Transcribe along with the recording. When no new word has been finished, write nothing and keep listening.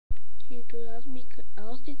Dude, I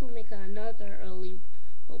was thinking of making another early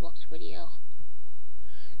Roblox video.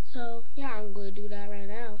 So yeah, I'm going to do that right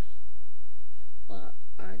now. But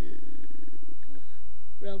on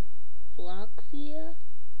Robloxia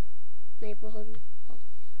neighborhood.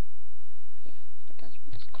 Yeah, that's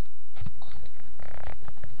what it's called.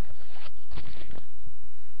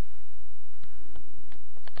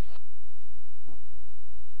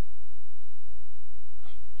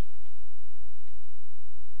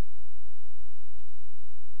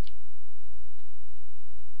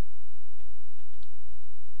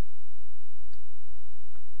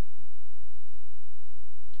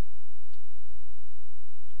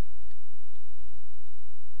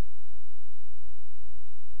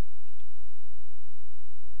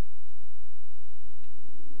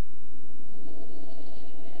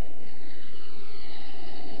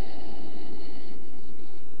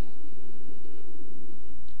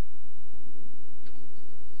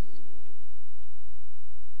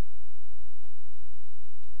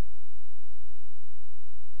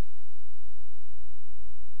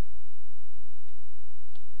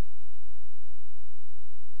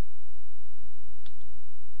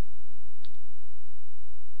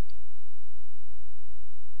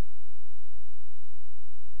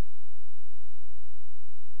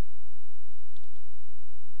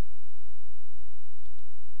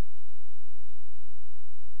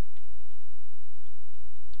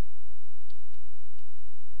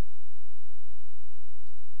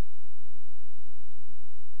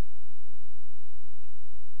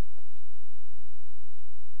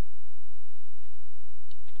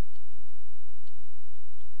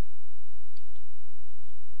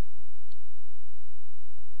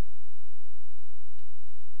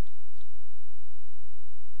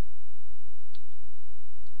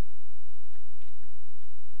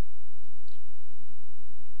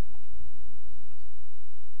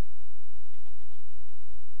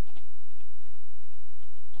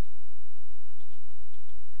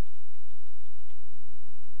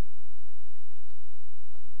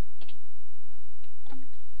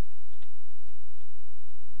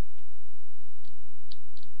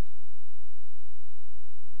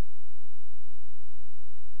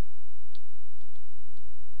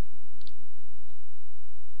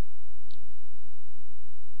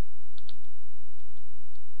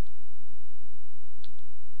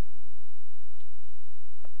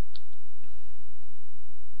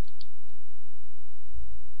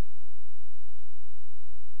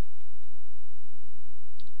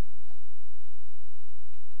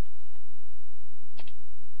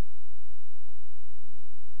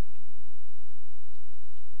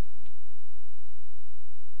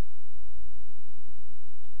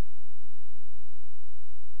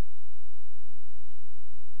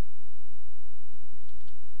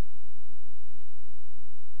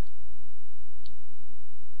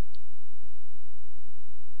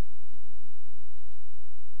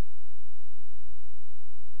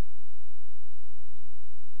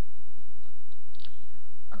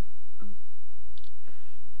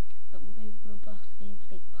 Roblox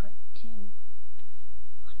gameplay part 2.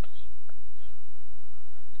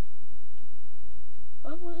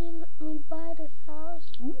 Why wouldn't it let me buy this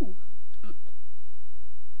house? Ooh.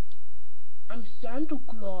 I'm Santa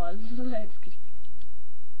Claus. Let's get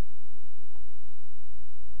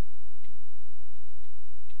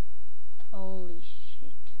holy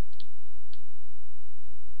shit.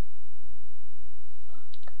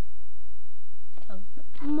 Fuck.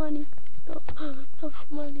 Enough money. No, enough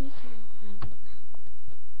money.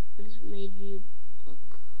 I just made you look.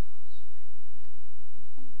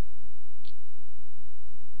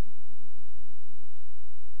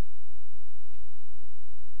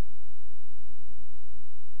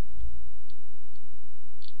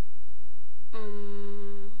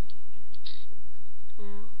 Yeah.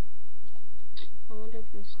 I wonder if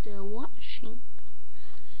they're still watching.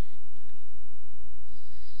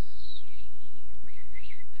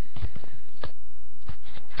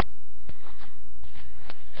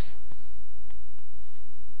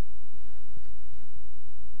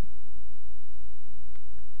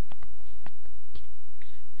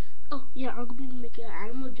 Oh yeah, I'm gonna be making an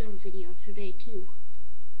animal jam video today too.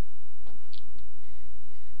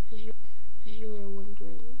 If you were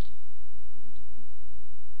wondering.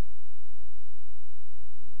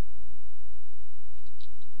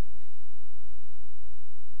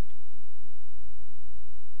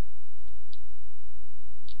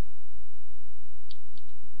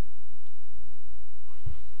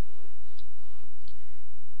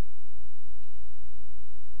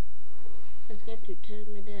 Let's get to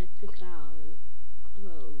 10 minutes and I'll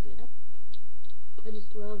close it up. I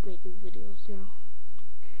just love making videos now.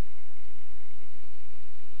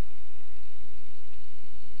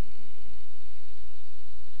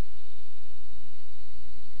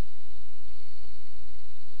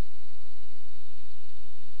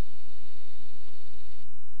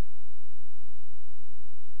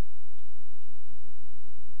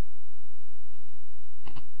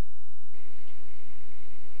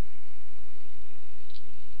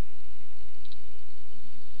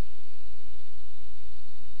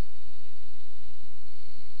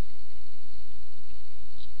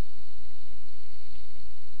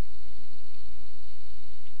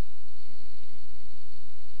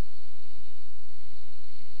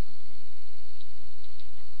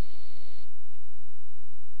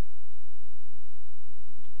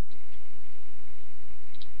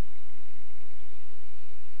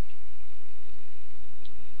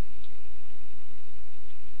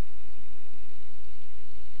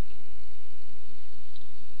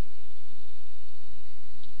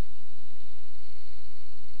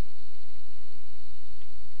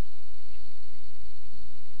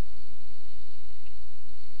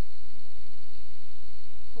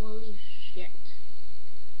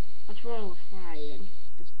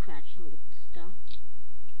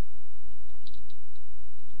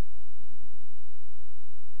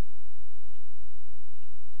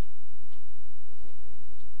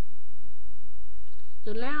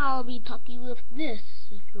 So now I'll be talking with this,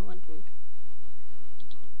 if you're wondering.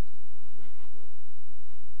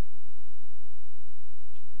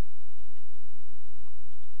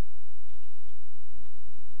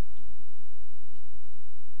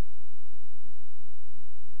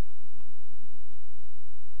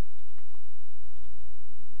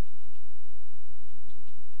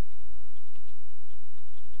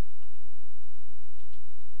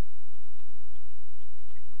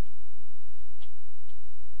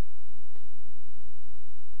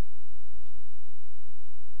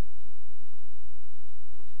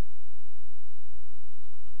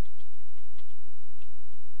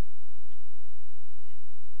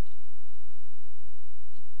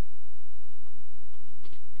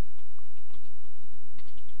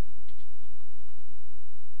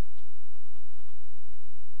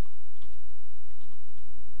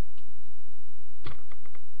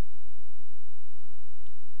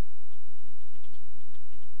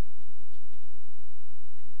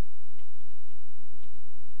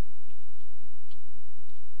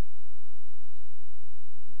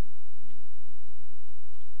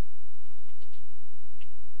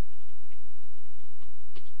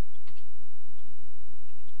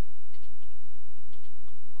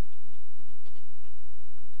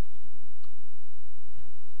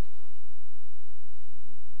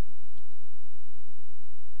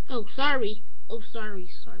 Oh, sorry. Oh, sorry.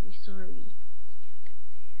 Sorry,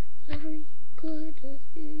 good to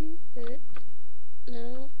see it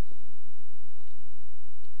now.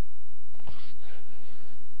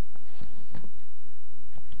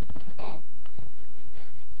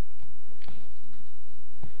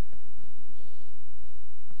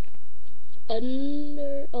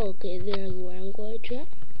 Okay, there's where I'm going to try.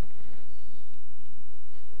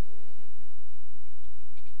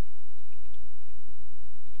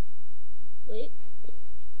 Wait.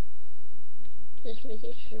 Just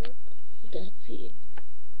making sure you can see it.